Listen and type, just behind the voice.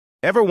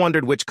Ever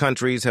wondered which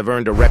countries have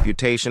earned a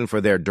reputation for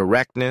their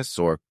directness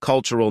or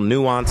cultural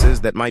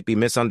nuances that might be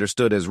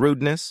misunderstood as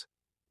rudeness?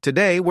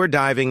 Today, we're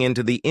diving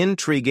into the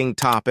intriguing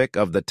topic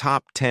of the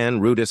top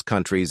 10 rudest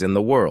countries in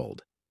the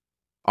world.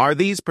 Are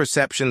these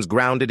perceptions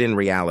grounded in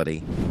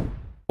reality,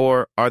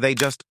 or are they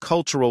just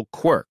cultural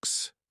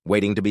quirks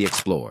waiting to be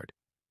explored?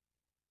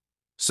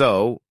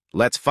 So,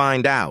 let's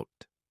find out.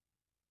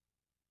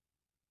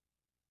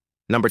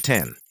 Number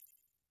 10.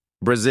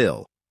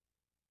 Brazil.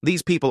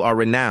 These people are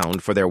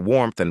renowned for their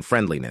warmth and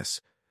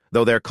friendliness,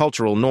 though their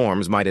cultural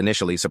norms might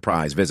initially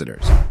surprise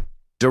visitors.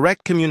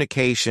 Direct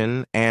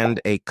communication and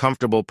a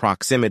comfortable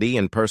proximity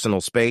in personal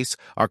space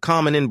are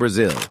common in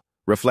Brazil,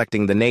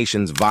 reflecting the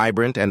nation's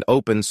vibrant and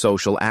open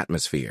social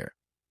atmosphere.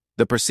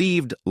 The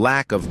perceived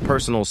lack of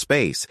personal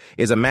space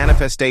is a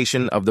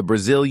manifestation of the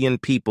Brazilian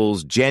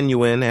people's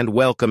genuine and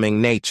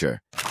welcoming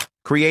nature,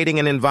 creating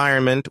an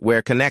environment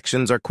where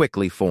connections are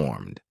quickly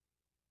formed.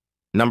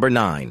 Number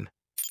 9.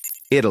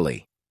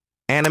 Italy.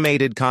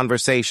 Animated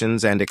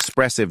conversations and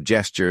expressive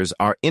gestures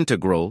are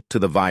integral to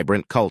the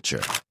vibrant culture.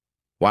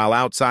 While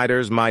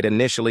outsiders might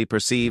initially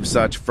perceive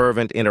such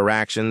fervent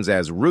interactions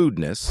as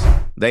rudeness,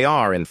 they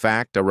are, in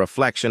fact, a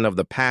reflection of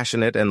the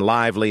passionate and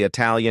lively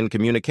Italian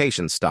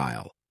communication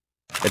style.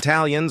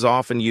 Italians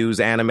often use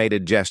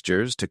animated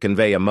gestures to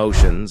convey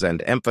emotions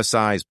and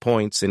emphasize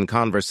points in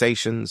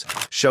conversations,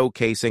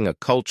 showcasing a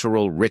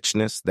cultural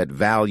richness that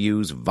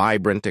values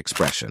vibrant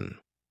expression.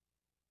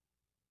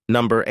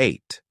 Number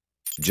 8.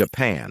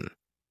 Japan.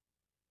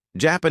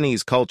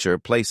 Japanese culture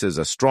places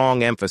a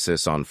strong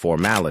emphasis on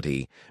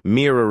formality,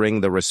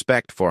 mirroring the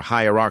respect for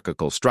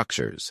hierarchical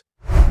structures.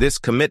 This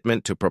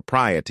commitment to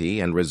propriety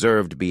and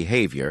reserved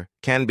behavior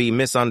can be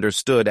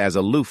misunderstood as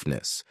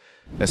aloofness,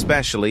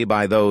 especially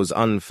by those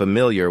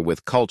unfamiliar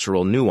with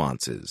cultural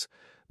nuances.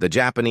 The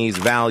Japanese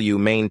value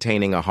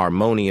maintaining a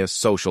harmonious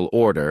social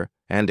order,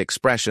 and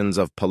expressions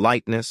of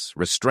politeness,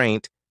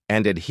 restraint,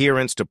 and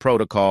adherence to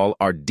protocol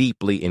are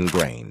deeply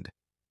ingrained.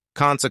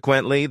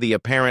 Consequently, the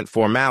apparent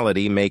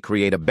formality may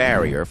create a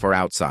barrier for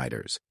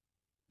outsiders.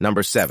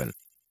 Number 7.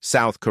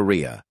 South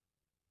Korea.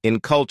 In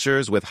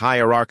cultures with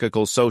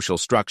hierarchical social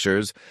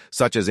structures,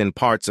 such as in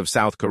parts of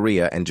South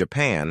Korea and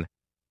Japan,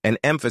 an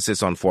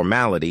emphasis on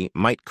formality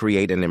might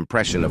create an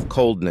impression of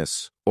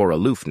coldness or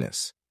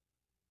aloofness.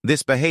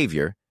 This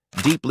behavior,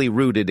 deeply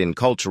rooted in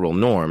cultural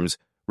norms,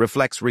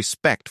 reflects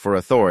respect for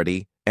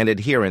authority and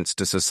adherence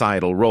to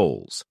societal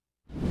roles.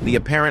 The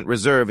apparent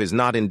reserve is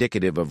not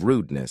indicative of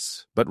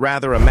rudeness, but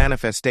rather a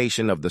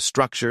manifestation of the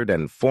structured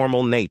and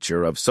formal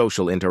nature of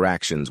social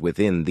interactions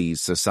within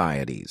these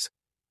societies.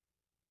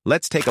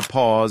 Let's take a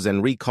pause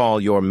and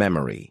recall your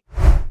memory.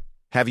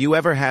 Have you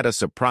ever had a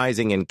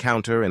surprising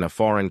encounter in a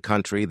foreign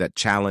country that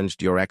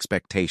challenged your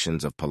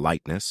expectations of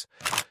politeness?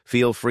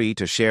 Feel free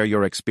to share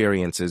your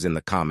experiences in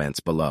the comments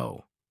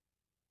below.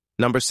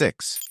 Number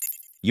 6.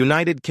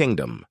 United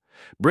Kingdom.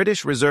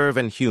 British reserve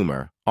and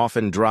humor,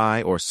 often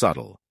dry or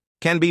subtle,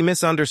 can be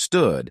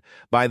misunderstood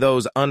by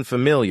those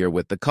unfamiliar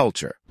with the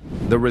culture.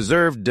 The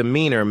reserved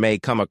demeanor may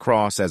come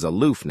across as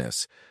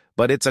aloofness,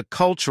 but it's a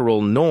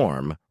cultural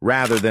norm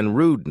rather than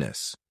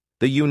rudeness.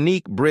 The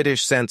unique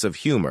British sense of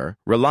humor,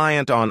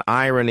 reliant on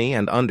irony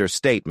and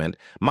understatement,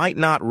 might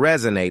not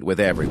resonate with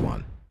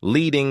everyone,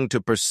 leading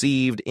to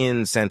perceived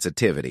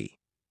insensitivity.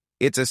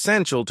 It's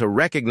essential to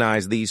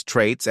recognize these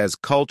traits as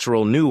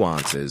cultural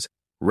nuances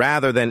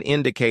rather than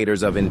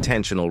indicators of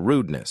intentional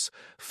rudeness,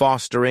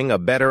 fostering a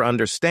better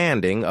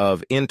understanding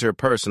of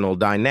interpersonal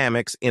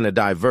dynamics in a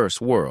diverse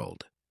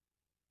world.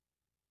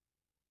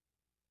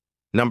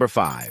 Number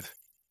 5.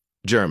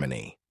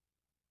 Germany.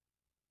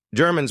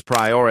 Germans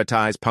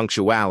prioritize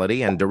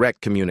punctuality and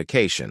direct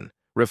communication,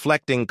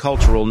 reflecting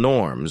cultural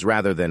norms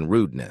rather than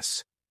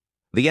rudeness.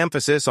 The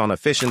emphasis on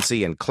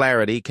efficiency and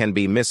clarity can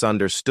be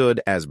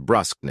misunderstood as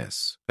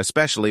brusqueness,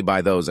 especially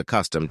by those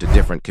accustomed to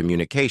different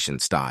communication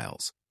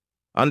styles.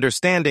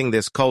 Understanding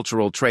this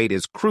cultural trait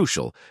is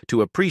crucial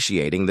to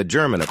appreciating the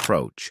German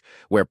approach,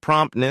 where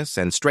promptness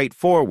and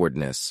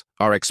straightforwardness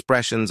are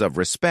expressions of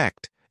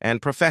respect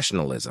and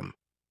professionalism.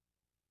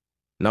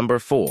 Number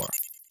 4.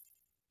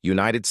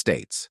 United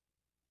States.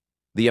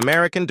 The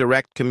American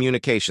direct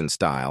communication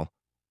style,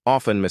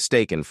 often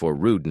mistaken for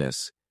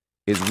rudeness,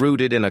 is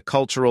rooted in a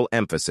cultural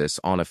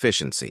emphasis on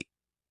efficiency.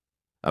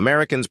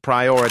 Americans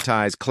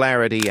prioritize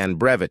clarity and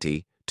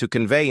brevity to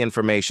convey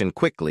information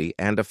quickly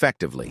and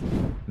effectively.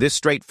 This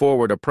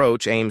straightforward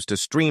approach aims to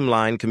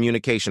streamline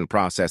communication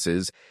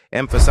processes,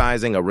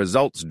 emphasizing a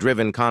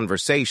results-driven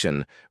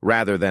conversation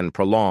rather than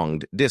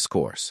prolonged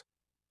discourse.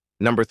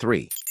 Number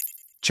 3.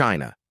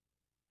 China.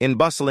 In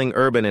bustling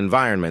urban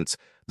environments,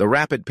 the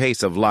rapid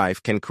pace of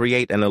life can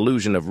create an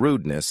illusion of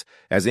rudeness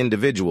as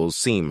individuals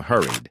seem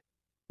hurried.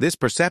 This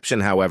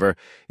perception, however,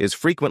 is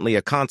frequently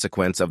a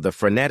consequence of the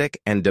frenetic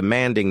and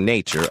demanding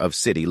nature of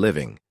city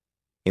living.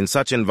 In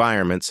such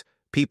environments,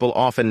 people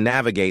often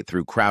navigate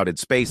through crowded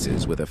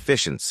spaces with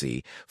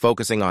efficiency,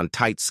 focusing on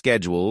tight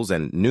schedules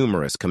and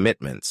numerous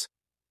commitments.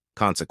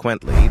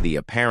 Consequently, the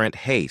apparent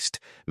haste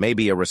may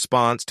be a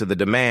response to the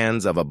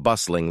demands of a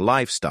bustling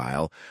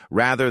lifestyle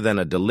rather than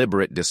a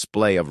deliberate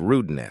display of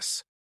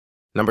rudeness.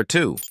 Number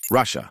 2,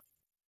 Russia.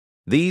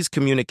 These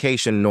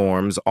communication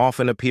norms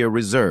often appear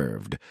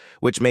reserved,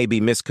 which may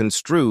be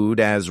misconstrued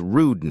as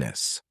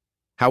rudeness.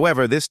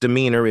 However, this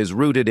demeanor is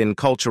rooted in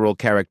cultural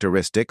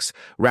characteristics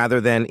rather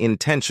than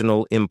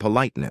intentional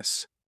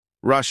impoliteness.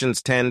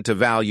 Russians tend to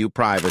value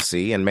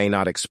privacy and may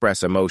not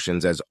express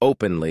emotions as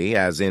openly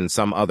as in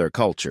some other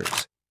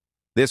cultures.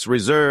 This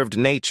reserved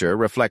nature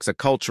reflects a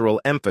cultural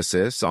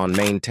emphasis on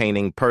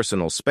maintaining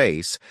personal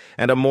space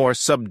and a more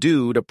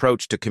subdued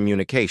approach to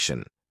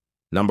communication.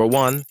 Number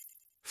 1,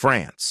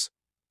 France.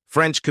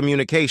 French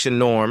communication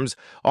norms,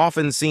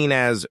 often seen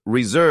as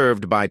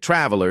reserved by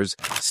travelers,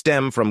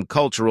 stem from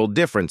cultural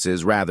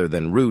differences rather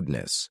than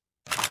rudeness.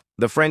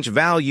 The French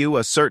value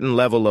a certain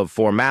level of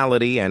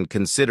formality and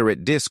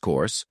considerate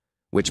discourse,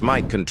 which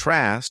might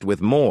contrast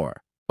with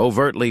more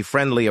overtly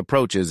friendly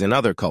approaches in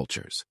other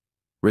cultures.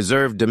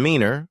 Reserved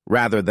demeanor,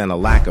 rather than a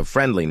lack of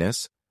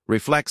friendliness,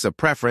 reflects a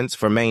preference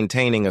for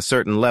maintaining a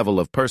certain level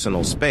of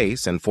personal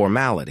space and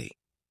formality.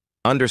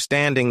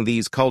 Understanding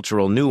these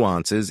cultural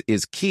nuances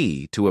is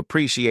key to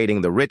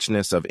appreciating the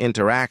richness of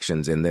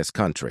interactions in this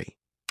country.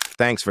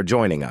 Thanks for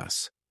joining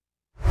us.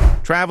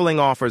 Traveling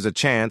offers a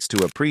chance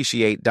to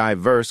appreciate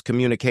diverse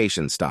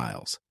communication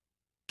styles.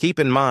 Keep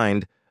in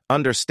mind,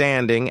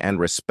 understanding and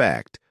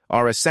respect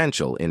are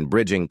essential in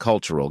bridging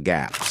cultural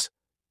gaps.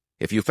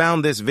 If you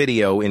found this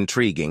video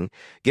intriguing,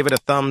 give it a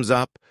thumbs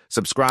up,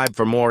 subscribe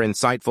for more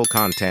insightful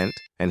content,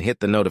 and hit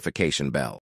the notification bell.